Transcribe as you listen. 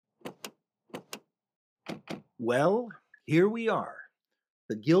Well, here we are,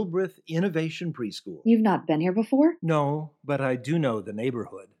 the Gilbreth Innovation Preschool. You've not been here before? No, but I do know the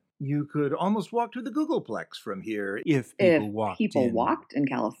neighborhood. You could almost walk to the Googleplex from here if people walked in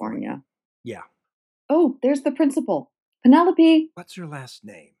California. Yeah. Oh, there's the principal. Penelope. What's her last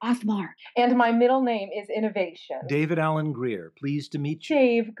name? Othmar. And my middle name is Innovation. David Allen Greer. Pleased to meet you.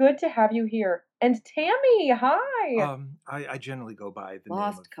 Dave, good to have you here. And Tammy, hi. I generally go by the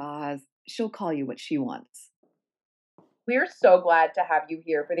Lost name of... cause. She'll call you what she wants. We're so glad to have you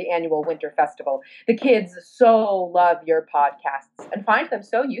here for the annual Winter Festival. The kids so love your podcasts and find them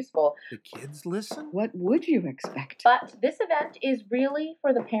so useful. The kids listen? What would you expect? But this event is really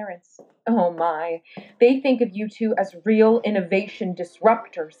for the parents. Oh my. They think of you two as real innovation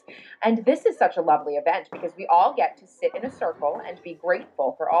disruptors. And this is such a lovely event because we all get to sit in a circle and be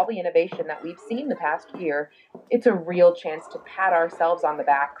grateful for all the innovation that we've seen the past year. It's a real chance to pat ourselves on the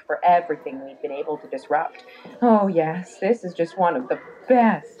back for everything we've been able to disrupt. Oh yes, this is just one of the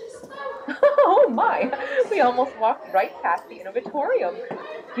best. Oh my, we almost walked right past the Innovatorium.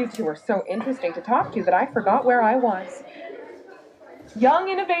 You two are so interesting to talk to that I forgot where I was. Young,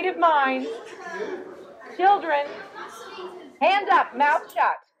 innovative minds. Children, hand up, mouth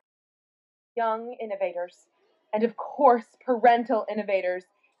shut. Young innovators. And of course, parental innovators.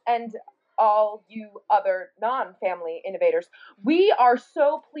 And all you other non-family innovators. We are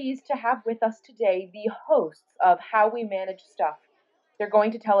so pleased to have with us today the hosts of How We Manage Stuff. They're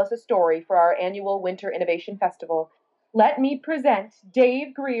going to tell us a story for our annual Winter Innovation Festival. Let me present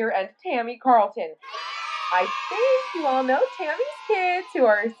Dave Greer and Tammy Carlton. I think you all know Tammy's kids who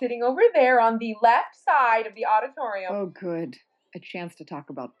are sitting over there on the left side of the auditorium. Oh, good. A chance to talk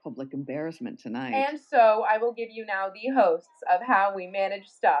about public embarrassment tonight. And so I will give you now the hosts of How We Manage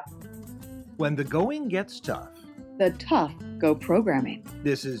Stuff. When the going gets tough, the tough go programming.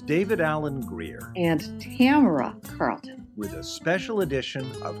 This is David Allen Greer and Tamara Carlton with a special edition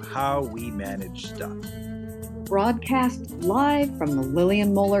of How We Manage Stuff. Broadcast live from the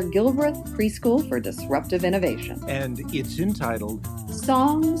Lillian Moeller Gilbreth Preschool for Disruptive Innovation. And it's entitled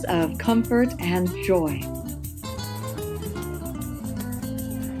Songs of Comfort and Joy.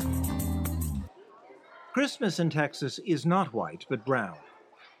 Christmas in Texas is not white, but brown.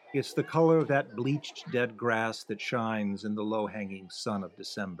 It's the color of that bleached dead grass that shines in the low-hanging sun of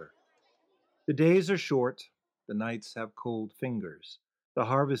December. The days are short, the nights have cold fingers. The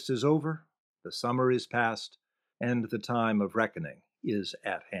harvest is over, the summer is past, and the time of reckoning is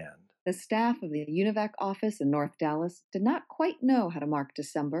at hand. The staff of the UNIVAC office in North Dallas did not quite know how to mark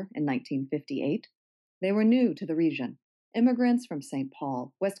December in 1958. They were new to the region, immigrants from St.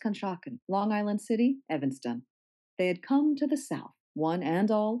 Paul, West Conshohocken, Long Island City, Evanston. They had come to the South, one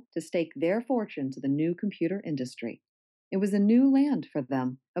and all, to stake their fortune to the new computer industry. It was a new land for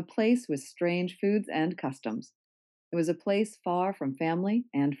them, a place with strange foods and customs. It was a place far from family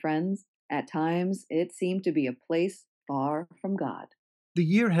and friends. At times, it seemed to be a place far from God. The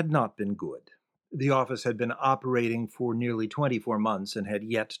year had not been good. The office had been operating for nearly 24 months and had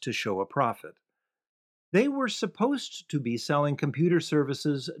yet to show a profit. They were supposed to be selling computer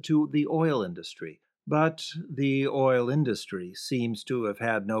services to the oil industry, but the oil industry seems to have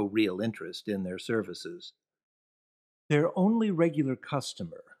had no real interest in their services. Their only regular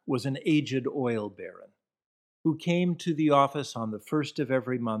customer was an aged oil baron who came to the office on the first of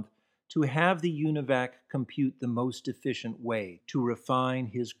every month to have the UNIVAC compute the most efficient way to refine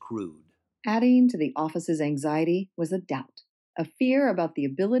his crude. Adding to the office's anxiety was a doubt, a fear about the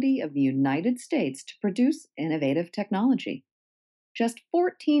ability of the United States to produce innovative technology. Just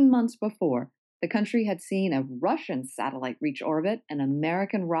 14 months before, the country had seen a Russian satellite reach orbit and an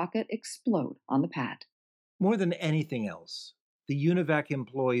American rocket explode on the pad. More than anything else, the UNIVAC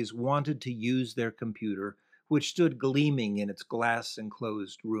employees wanted to use their computer, which stood gleaming in its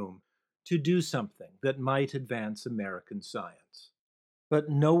glass-enclosed room, to do something that might advance American science. But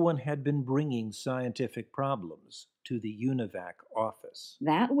no one had been bringing scientific problems to the UNIVAC office.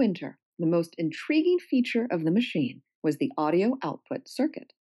 That winter, the most intriguing feature of the machine was the audio output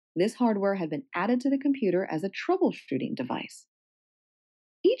circuit. This hardware had been added to the computer as a troubleshooting device.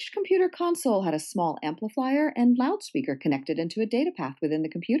 Each computer console had a small amplifier and loudspeaker connected into a data path within the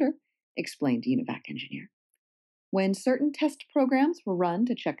computer, explained UNIVAC engineer. When certain test programs were run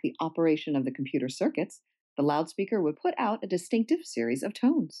to check the operation of the computer circuits, the loudspeaker would put out a distinctive series of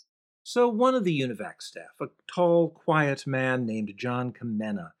tones. So one of the UNIVAC staff, a tall, quiet man named John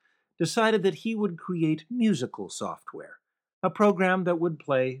Kamena, decided that he would create musical software, a program that would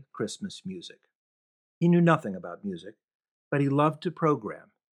play Christmas music. He knew nothing about music, but he loved to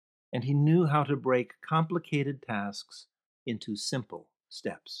program, and he knew how to break complicated tasks into simple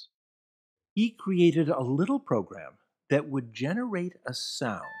steps. He created a little program that would generate a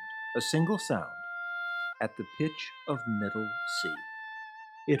sound, a single sound, at the pitch of middle C.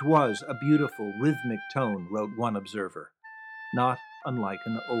 It was a beautiful rhythmic tone, wrote one observer, not unlike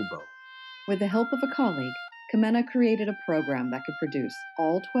an oboe. With the help of a colleague, Kamena created a program that could produce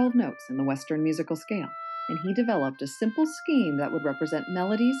all 12 notes in the Western musical scale, and he developed a simple scheme that would represent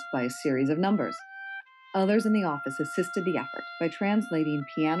melodies by a series of numbers. Others in the office assisted the effort by translating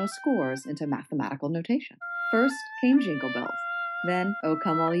piano scores into mathematical notation. First came Jingle Bells, then O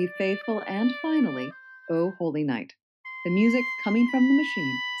Come All Ye Faithful, and finally, O Holy Night. The music coming from the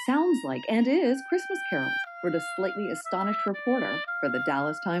machine sounds like and is Christmas carols, wrote a slightly astonished reporter for the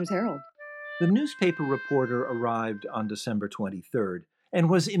Dallas Times-Herald. The newspaper reporter arrived on December 23rd and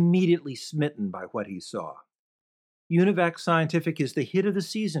was immediately smitten by what he saw. UNIVAC Scientific is the hit of the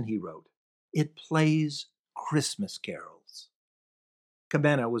season, he wrote. It plays Christmas carols.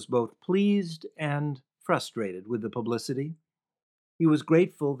 Kamena was both pleased and frustrated with the publicity. He was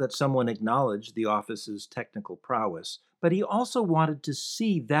grateful that someone acknowledged the office's technical prowess, but he also wanted to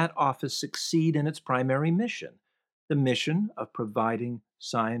see that office succeed in its primary mission, the mission of providing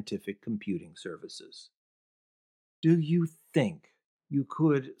scientific computing services. Do you think you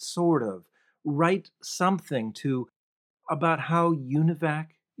could sort of write something about how UNIVAC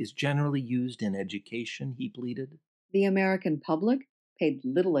is generally used in education, he pleaded? The American public paid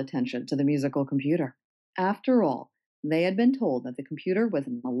little attention to the musical computer. After all, they had been told that the computer was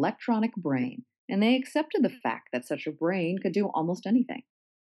an electronic brain, and they accepted the fact that such a brain could do almost anything.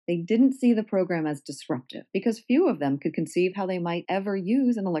 They didn't see the program as disruptive because few of them could conceive how they might ever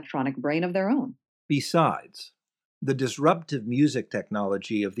use an electronic brain of their own. Besides, the disruptive music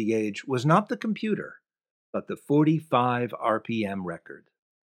technology of the age was not the computer, but the 45 RPM record.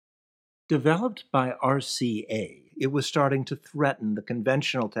 Developed by RCA, it was starting to threaten the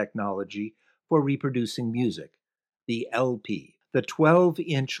conventional technology for reproducing music, the LP, the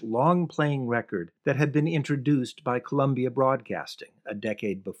 12-inch long-playing record that had been introduced by Columbia Broadcasting a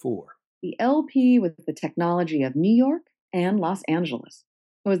decade before. The LP was the technology of New York and Los Angeles.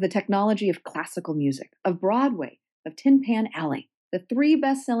 It was the technology of classical music, of Broadway, of Tin Pan Alley. The three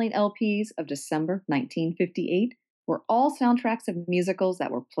best-selling LPs of December 1958 were all soundtracks of musicals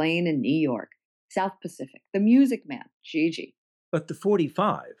that were playing in New York. South Pacific, The Music Man, Gigi. But the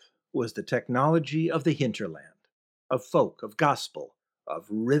 45 was the technology of the hinterland, of folk, of gospel, of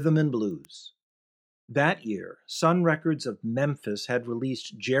rhythm and blues. That year, Sun Records of Memphis had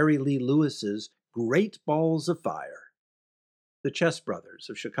released Jerry Lee Lewis's Great Balls of Fire. The Chess Brothers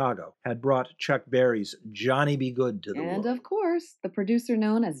of Chicago had brought Chuck Berry's Johnny Be Good to the world. And of course, the producer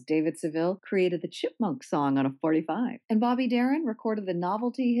known as David Seville created the Chipmunk song on a 45. And Bobby Darin recorded the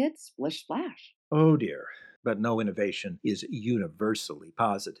novelty hit Splish Splash. Oh dear, but no innovation is universally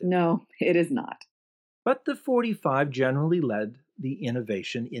positive. No, it is not. But the 45 generally led the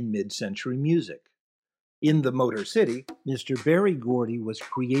innovation in mid-century music. In the Motor City, Mr. Berry Gordy was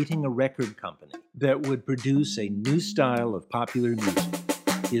creating a record company that would produce a new style of popular music.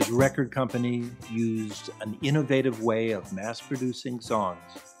 His record company used an innovative way of mass-producing songs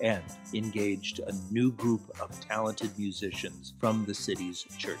and engaged a new group of talented musicians from the city's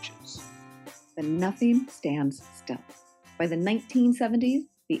churches. But nothing stands still. By the 1970s,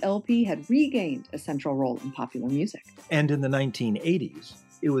 the LP had regained a central role in popular music. And in the 1980s,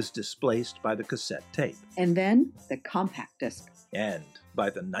 it was displaced by the cassette tape. And then the compact disc. And by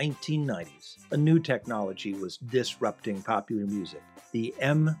the 1990s, a new technology was disrupting popular music, the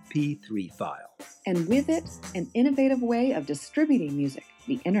MP3 file. And with it, an innovative way of distributing music,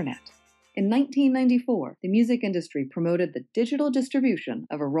 the internet. In 1994, the music industry promoted the digital distribution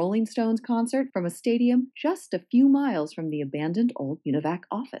of a Rolling Stones concert from a stadium just a few miles from the abandoned old UNIVAC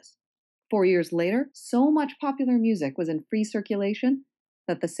office. 4 years later, so much popular music was in free circulation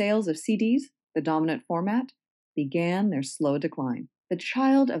that the sales of CDs, the dominant format, began their slow decline. The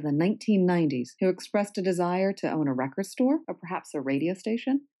child of the 1990s, who expressed a desire to own a record store or perhaps a radio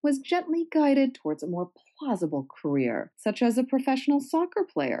station, was gently guided towards a more plausible career, such as a professional soccer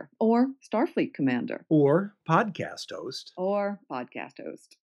player or Starfleet commander. Or podcast host.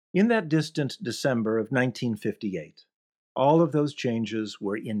 In that distant December of 1958, all of those changes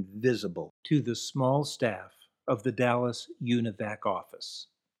were invisible to the small staff of the Dallas UNIVAC office.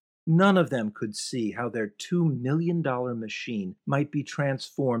 None of them could see how their $2 million machine might be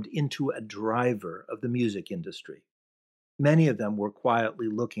transformed into a driver of the music industry. Many of them were quietly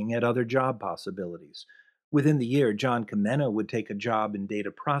looking at other job possibilities. Within the year, John Kamena would take a job in data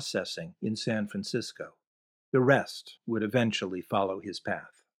processing in San Francisco. The rest would eventually follow his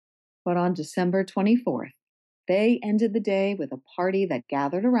path. But on December 24th, They ended the day with a party that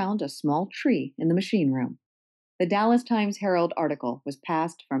gathered around a small tree in the machine room. The Dallas Times Herald article was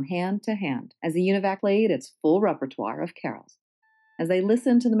passed from hand to hand as the UNIVAC played its full repertoire of carols. As they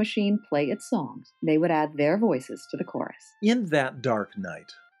listened to the machine play its songs, they would add their voices to the chorus. In that dark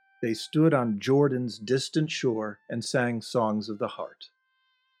night, they stood on Jordan's distant shore and sang songs of the heart.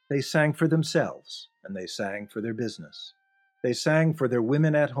 They sang for themselves, and they sang for their business. They sang for their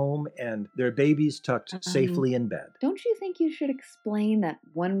women at home and their babies tucked safely in bed. Don't you think you should explain that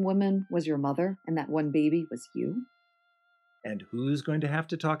one woman was your mother and that one baby was you? And who's going to have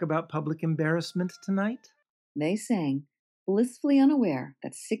to talk about public embarrassment tonight? They sang, blissfully unaware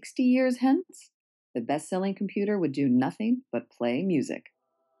that 60 years hence, the best selling computer would do nothing but play music.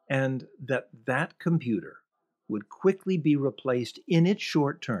 And that computer would quickly be replaced in its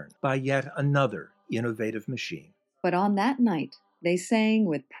short turn by yet another innovative machine. But on that night, they sang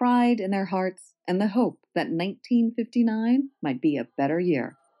with pride in their hearts and the hope that 1959 might be a better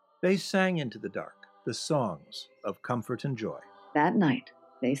year. They sang into the dark the songs of comfort and joy. That night,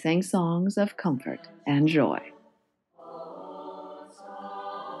 they sang songs of comfort and joy.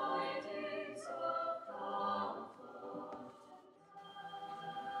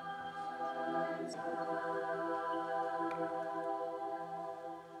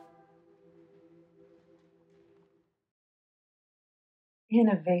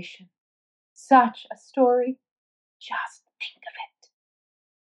 Innovation. Such a story. Just